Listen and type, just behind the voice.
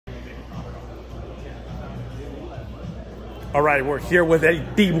All right, we're here with a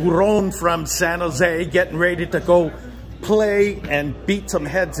Tiburon from San Jose, getting ready to go play and beat some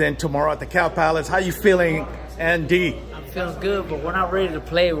heads in tomorrow at the Cow Palace. How you feeling, Andy? I'm feeling good, but we're not ready to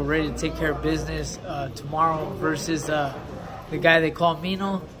play. We're ready to take care of business tomorrow versus the guy they call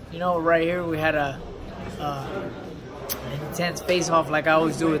Mino. You know, right here we had an intense face-off like I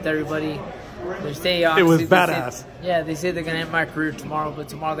always do with everybody. It was badass. They say they're going to end my career tomorrow, but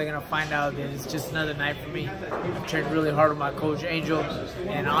tomorrow they're going to find out that it's just another night for me. I've trained really hard with my coach, Angel,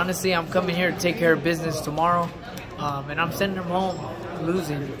 and honestly, I'm coming here to take care of business tomorrow, and I'm sending him home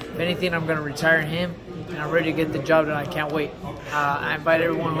losing. If anything, I'm going to retire him, and I'm ready to get the job done. I can't wait. I invite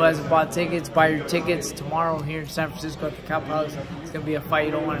everyone who hasn't bought tickets, buy your tickets tomorrow here in San Francisco at the Cow Palace. It's going to be a fight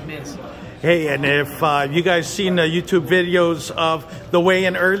you don't want to miss. Hey, and if you guys seen the YouTube videos of the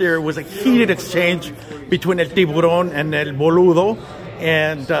weigh-in earlier, it was a heated exchange between El Tiburon and El Boludo.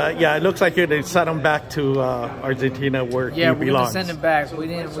 And yeah, it looks like they sent him back to Argentina where he belongs. We're gonna send him back. We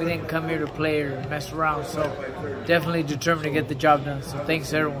didn't come here to play or mess around. So definitely determined to get the job done. So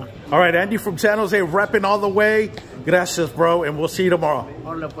thanks everyone. All right, Andy from San Jose, repping all the way. Gracias, bro, and we'll see you tomorrow.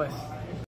 Hola pues.